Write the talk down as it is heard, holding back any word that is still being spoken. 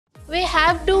we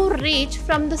have to reach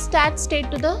from the start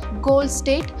state to the goal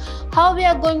state. How we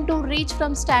are going to reach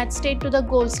from start state to the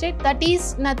goal state? That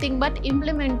is nothing but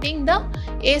implementing the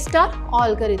A-star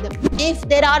algorithm. If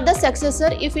there are the successor,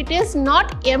 if it is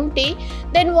not empty,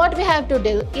 then what we have to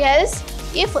do? Yes,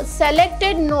 if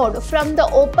selected node from the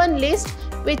open list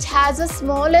which has the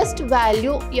smallest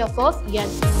value f of n.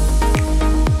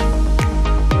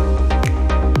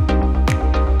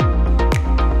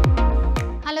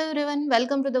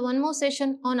 Welcome to the one more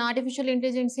session on artificial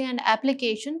intelligence and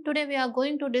application. Today we are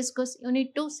going to discuss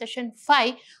unit 2 session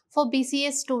 5 for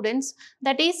B.Ca students,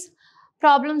 that is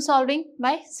problem solving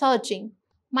by searching.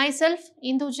 Myself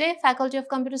Indu J, Faculty of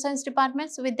Computer Science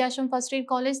Departments, Vidhyaashram First Aid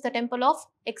College, the Temple of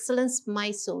Excellence,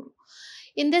 MYSURU.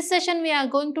 In this session we are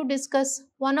going to discuss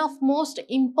one of most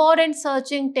important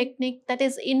searching technique, that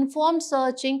is informed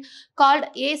searching, called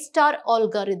A-star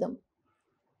algorithm.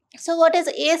 So what is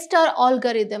A-star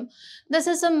algorithm? This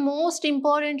is the most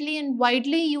importantly and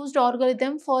widely used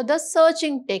algorithm for the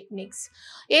searching techniques.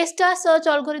 A-star search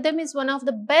algorithm is one of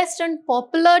the best and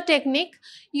popular technique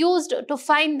used to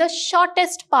find the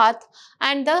shortest path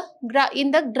and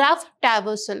in the graph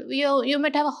traversal. You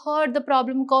might have heard the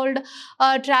problem called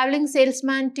traveling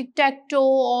salesman, tic-tac-toe,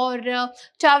 or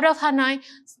Tower of Hanoi.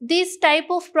 This type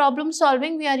of problem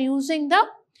solving we are using the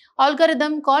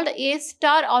algorithm called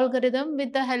A-star algorithm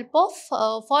with the help of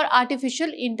for artificial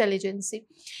intelligence.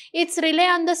 It's rely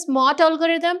on the smart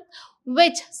algorithm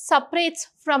which separates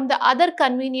from the other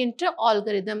convenient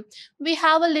algorithm. We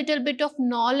have a little bit of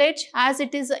knowledge as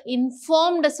it is an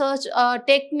informed search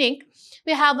technique.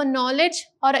 We have a knowledge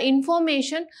or a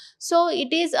information, so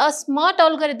it is a smart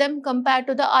algorithm compared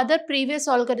to the other previous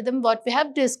algorithm what we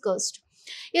have discussed.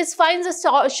 It finds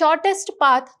the shortest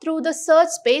path through the search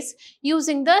space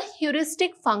using the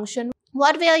heuristic function.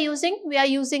 What we are using? We are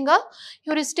using a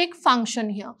heuristic function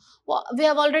here. We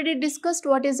have already discussed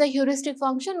what is a heuristic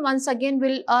function. Once again,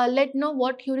 we'll let know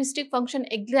what heuristic function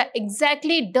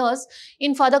exactly does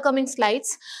in further coming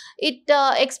slides. It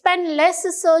expands less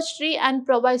search tree and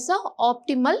provides an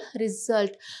optimal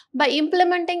result. By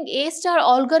implementing A-star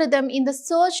algorithm in the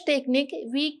search technique,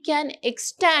 we can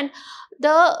extend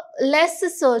the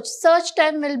search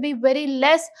time will be very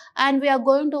less, and we are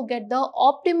going to get the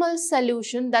optimal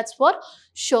solution. That's for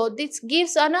sure. This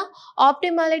gives an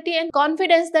optimality and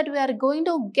confidence that we are going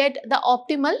to get the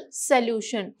optimal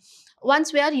solution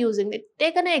once we are using it.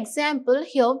 Take an example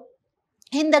here.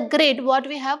 In the grid, what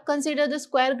we have, consider the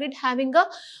square grid having a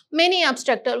many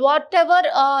obstacle. Whatever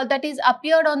that is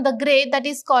appeared on the grid, that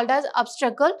is called as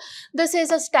obstacle. This is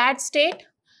a start state.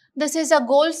 This is a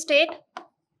goal state.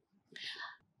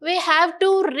 We have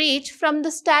to reach from the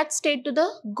start state to the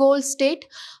goal state.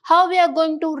 How we are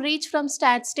going to reach from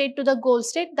start state to the goal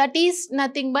state? That is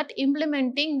nothing but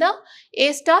implementing the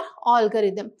A-star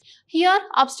algorithm. Here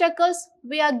obstacles,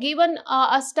 we are given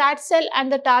a start cell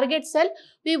and the target cell.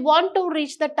 We want to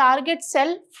reach the target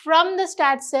cell from the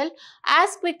start cell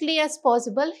as quickly as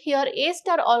possible. Here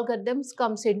A-star algorithms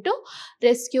comes into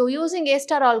rescue using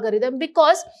A-star algorithm,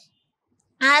 because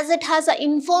as it has a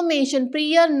information,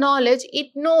 prior knowledge, it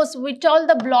knows which all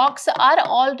the blocks are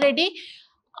already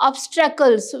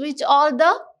obstacles, which all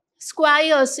the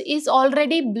squares is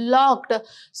already blocked.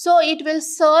 So it will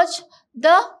search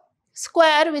the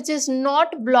square which is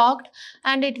not blocked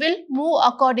and it will move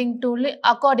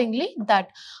accordingly that.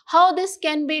 How this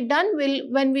can be done,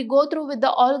 when we go through with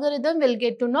the algorithm, we'll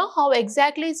get to know how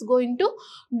exactly it's going to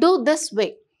do this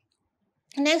way.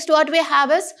 Next, what we have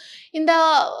is, in the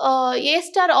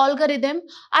A-star algorithm,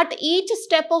 at each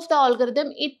step of the algorithm,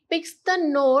 it picks the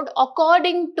node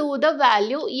according to the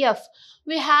value f.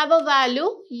 We have a value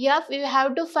f, we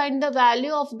have to find the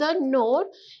value of the node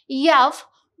f,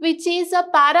 which is a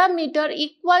parameter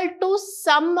equal to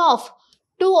sum of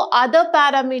two other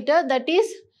parameter, that is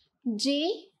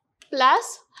g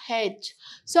plus h.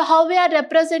 So how we are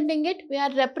representing it? We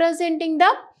are representing the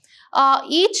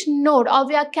each node, or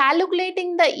we are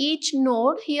calculating the each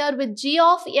node here with g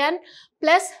of n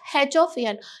plus h of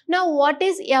n. Now what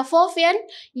is f of n?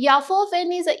 F of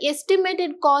n is the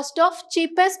estimated cost of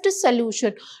cheapest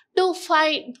solution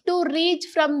to reach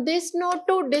from this node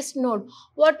to this node.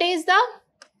 What is the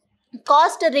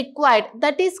cost required?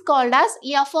 That is called as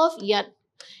f of n,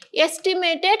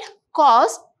 estimated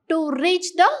cost to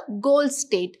reach the goal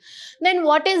state. Then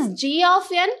what is g of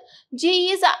n?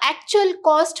 G is the actual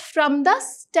cost from the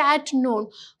start node.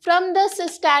 From the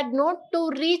start node to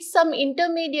reach some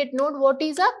intermediate node, what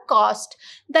is a cost?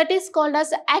 That is called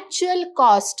as actual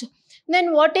cost.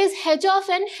 Then what is h of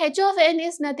n? H of n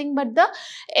is nothing but the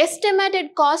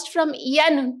estimated cost from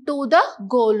n to the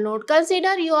goal node.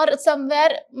 Consider you are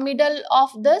somewhere middle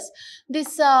of this.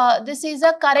 This is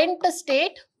a current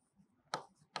state.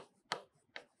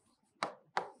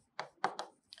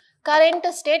 From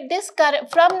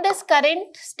this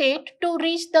current state to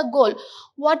reach the goal,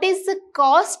 what is the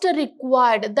cost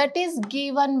required? That is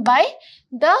given by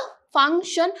the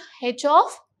function h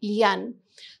of n.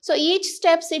 So each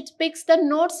steps it picks the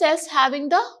node cells having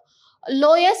the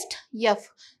lowest f.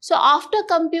 So after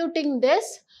computing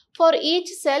this, for each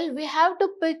cell we have to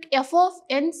pick f of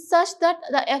n such that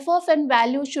the f of n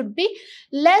value should be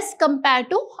less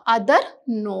compared to other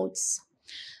nodes.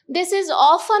 This is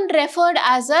often referred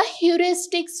as a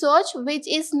heuristic search, which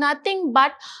is nothing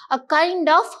but a kind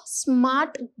of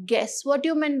smart guess. What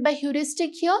you meant by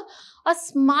heuristic here? A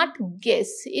smart guess.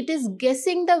 It is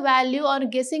guessing the value or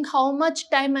guessing how much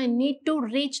time I need to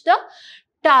reach the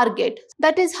target.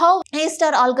 That is how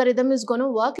A-star algorithm is going to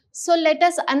work. So let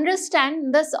us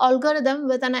understand this algorithm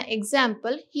with an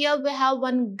example. Here we have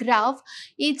one graph.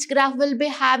 Each graph will be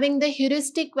having the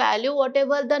heuristic value.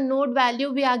 Whatever the node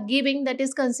value we are giving, that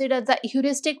is considered the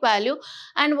heuristic value,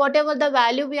 and whatever the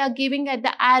value we are giving at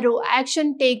the arrow,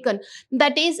 action taken,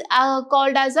 that is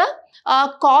called as a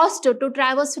cost to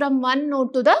traverse from one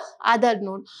node to the other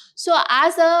node. So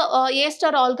as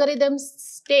A-star algorithm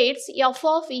states, f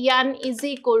of n is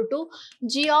equal to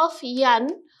g of n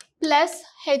plus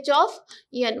h of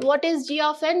n. What is g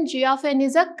of n? G of n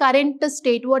is a current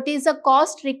state. What is the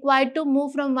cost required to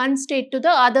move from one state to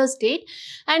the other state?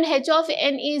 And h of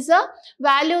n is a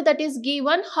value that is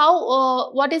given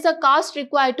what is the cost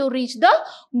required to reach the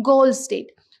goal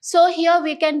state. So here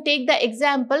we can take the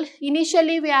example.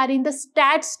 Initially we are in the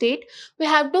start state. We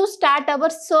have to start our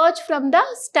search from the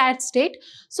start state.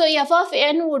 So f of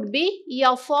n would be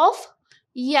f of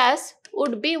s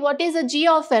would be, what is a g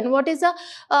of n? What is the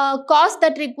cost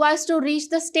that requires to reach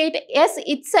the state s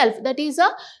itself? That is a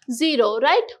 0,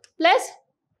 right? Plus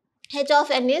h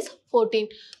of n is 14.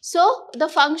 So the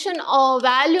function or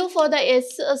value for the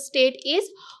s state is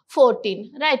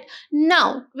 14, right?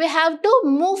 Now we have to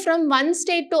move from one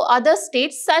state to other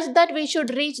state such that we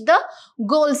should reach the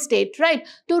goal state, right?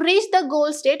 To reach the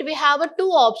goal state, we have two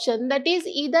options. That is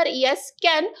either S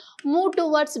can move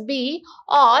towards B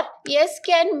or S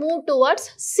can move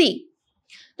towards C.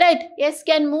 Right, S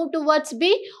can move towards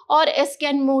B or S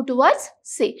can move towards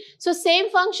C. So same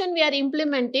function we are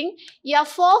implementing.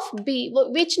 F of B,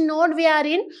 which node we are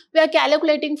in? We are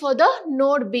calculating for the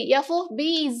node B. F of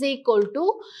B is equal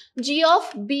to G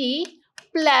of B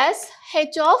plus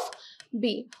H of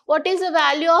B. What is the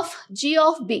value of G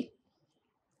of B?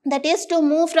 That is to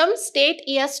move from state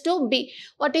S to B.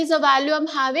 What is the value I am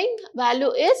having?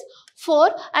 Value is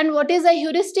 4. And what is the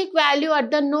heuristic value at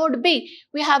the node B?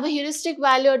 We have a heuristic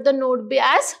value at the node B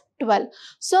as 12.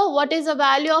 So what is the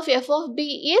value of f of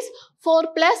B is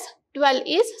 4 plus 12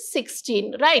 is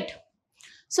 16, right?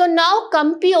 So now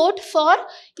compute for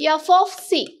f of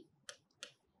C.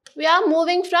 We are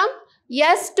moving from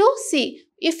S to C.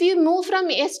 If you move from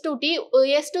S to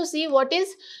C, what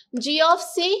is G of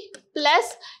C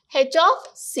plus H of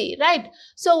C, right?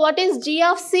 So what is G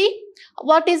of C?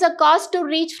 What is the cost to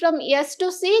reach from S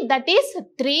to C? That is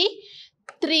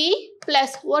 3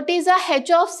 plus what is the H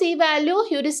of C value,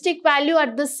 heuristic value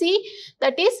at the C?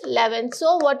 That is 11.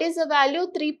 So what is the value?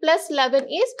 3 plus 11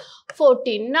 is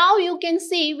 14. Now you can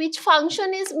see which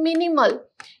function is minimal.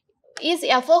 Is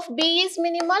f of B is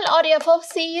minimal or f of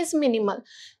C is minimal?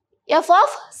 F of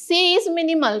C is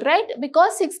minimal, right?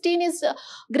 Because 16 is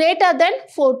greater than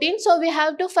 14. So we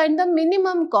have to find the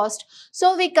minimum cost.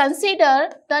 So we consider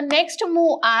the next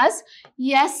move as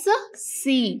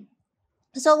SC.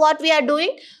 So what we are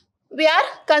doing? We are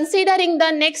considering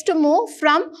the next move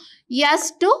from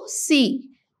S to C.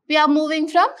 We are moving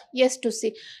from S to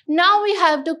C. Now we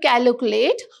have to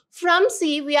calculate from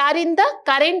C. We are in the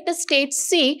current state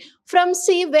C. From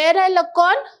C, where I look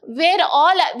on, where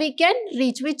all we can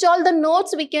reach, which all the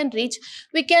nodes we can reach.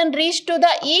 We can reach to the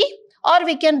E or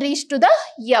we can reach to the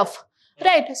F,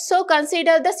 right? So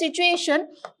consider the situation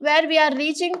where we are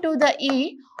reaching to the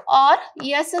E or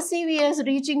SC we are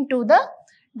reaching to the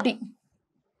D.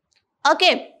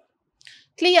 Okay,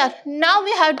 clear? Now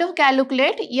we have to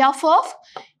calculate F of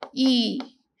E.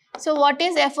 So what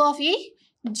is F of E?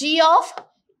 G of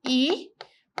E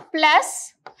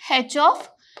plus H of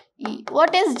E.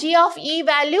 What is G of E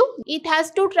value? It has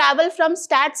to travel from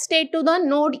start state to the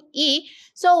node E.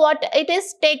 So what it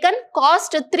is taken?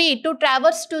 Cost 3 to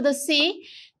traverse to the C.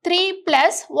 3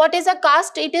 plus what is the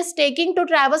cost it is taking to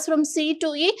traverse from C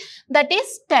to E, that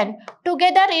is 10.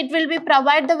 Together it will be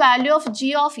provide the value of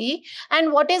G of E,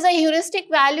 and what is the heuristic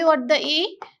value at the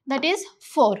E, that is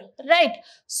 4, right?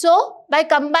 So by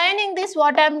combining this,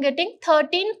 what I am getting,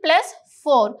 13 plus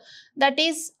 4, that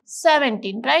is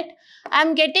 17, right? I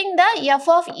am getting the f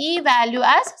of E value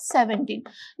as 17.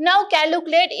 Now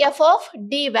calculate f of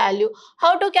D value.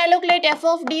 How to calculate f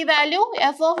of D value?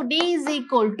 F of D is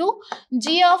equal to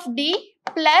G of D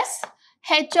plus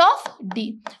H of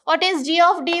D. What is G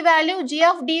of D value? G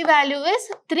of D value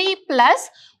is 3 plus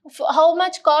how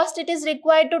much cost it is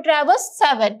required to traverse?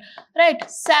 7, right?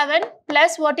 7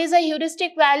 plus what is the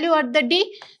heuristic value at the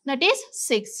D? That is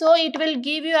 6. So it will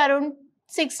give you around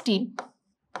 16.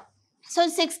 So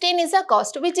 16 is a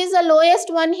cost. Which is the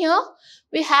lowest one here?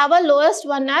 We have a lowest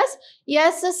one as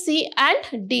S, C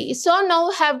and D. So now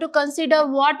we have to consider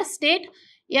what state?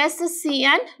 S, C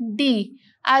and D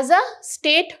as a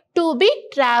state to be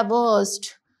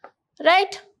traversed,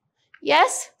 right?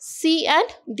 S, C and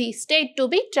D state to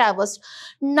be traversed.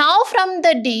 Now from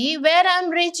the D, where I am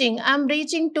reaching? I am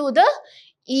reaching to the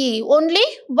E. Only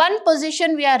one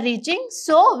position we are reaching.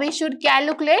 So we should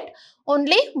calculate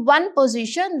only one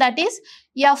position, that is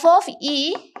f of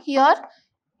E here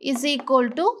is equal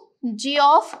to G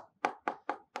of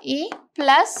E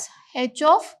plus H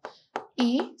of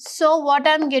E. So what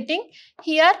I am getting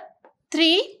here,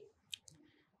 3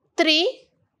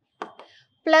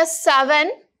 plus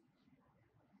 7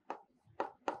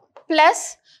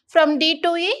 plus from D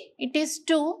to E it is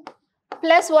 2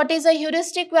 plus what is the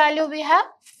heuristic value we have?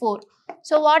 4.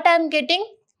 So what I am getting?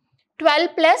 12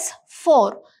 plus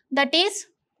 4, that is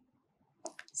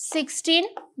 16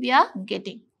 we are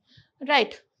getting,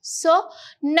 right? So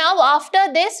now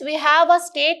after this we have a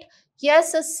state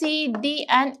S, C, D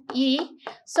and E.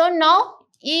 So now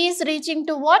E is reaching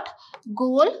to what?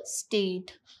 Goal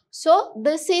state. So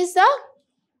this is the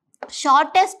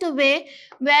shortest way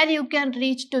where you can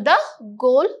reach to the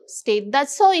goal state.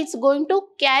 That's how it's going to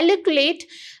calculate,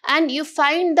 and you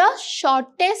find the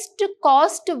shortest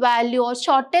cost value or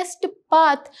shortest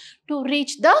path to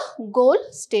reach the goal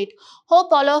state.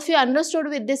 Hope all of you understood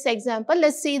with this example.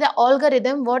 Let's see the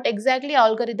algorithm, what exactly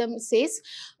algorithm says.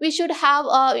 We should have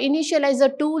initialize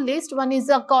two lists. One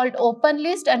is called open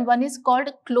list and one is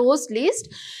called closed list.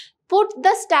 Put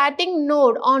the starting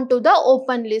node onto the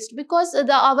open list because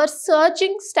our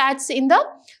searching starts in the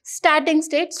starting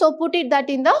state. So put that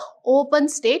in the open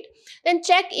state. Then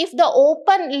check if the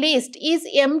open list is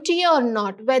empty or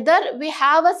not, whether we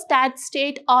have a start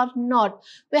state or not.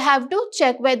 We have to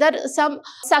check whether some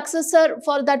successor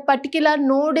for that particular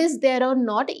node is there or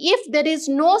not. If there is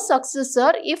no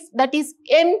successor, if that is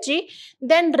empty,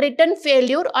 then return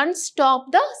failure and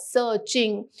stop the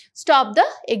searching, stop the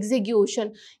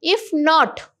execution. If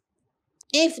not,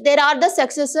 if there are the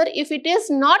successor, if it is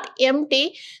not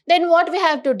empty, then what we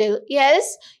have to do?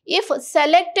 Yes, if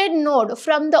selected node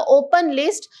from the open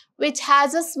list which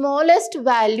has the smallest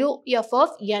value f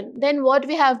of n, then what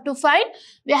we have to find?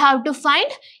 We have to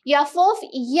find f of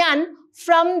n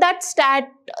from that start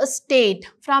state,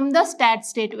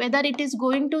 whether it is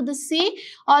going to the C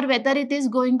or whether it is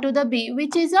going to the B,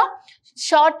 which is a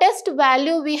shortest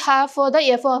value we have for the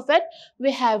f of n.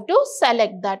 We have to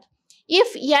select that.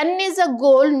 If n is a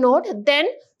goal node, then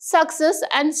success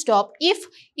and stop. If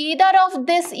either of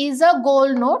this is a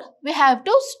goal node, we have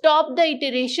to stop the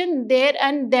iteration there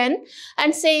and then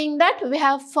and saying that we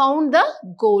have found the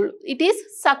goal. It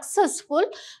is successful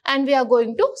and we are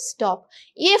going to stop.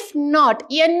 If not,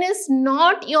 n is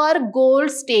not your goal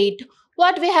state,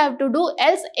 what we have to do?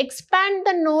 Else expand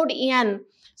the node n.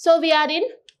 So we are in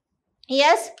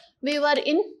S, we were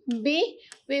in B,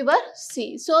 we were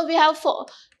C. So we have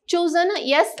chosen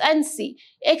S and C.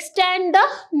 Extend the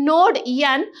node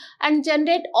n and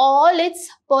generate all its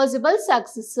possible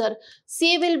successor.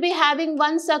 C will be having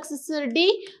one successor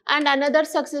D and another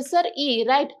successor E,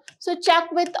 right? So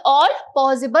check with all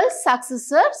possible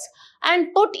successors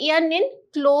and put n in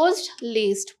closed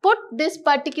list. Put this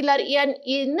particular n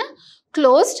in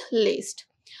closed list.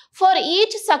 For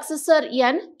each successor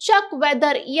n, check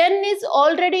whether n is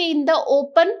already in the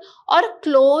open or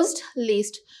closed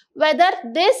list. Whether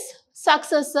these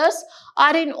successors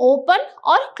are in open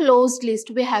or closed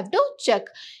list, we have to check.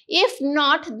 If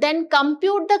not, then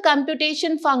compute the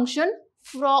computation function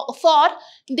for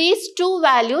these two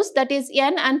values, that is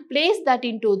n, and place that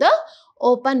into the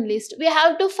open list. We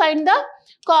have to find the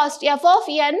cost f of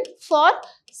n for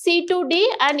C to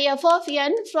D and f of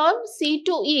n from C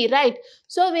to E, right?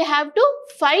 So we have to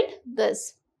find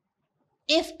this.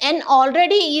 If n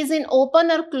already is in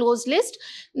open or closed list,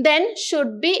 then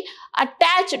should be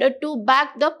attached to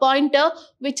back the pointer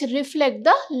which reflect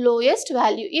the lowest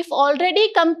value. If already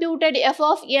computed f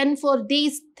of n for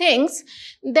these things,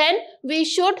 then we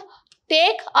should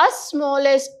take a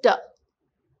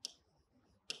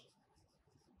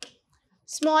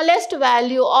smallest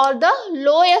value or the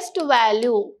lowest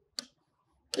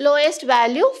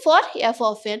value for f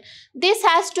of n. This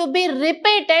has to be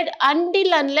repeated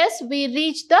unless we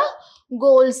reach the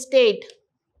goal state.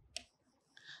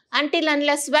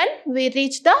 Unless when we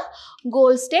reach the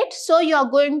goal state. So you are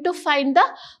going to find the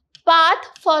path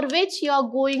for which you are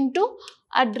going to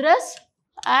address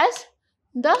as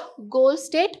the goal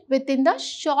state within the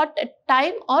short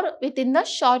time or within the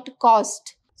short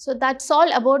cost. So that's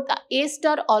all about the A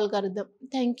star algorithm.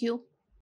 Thank you.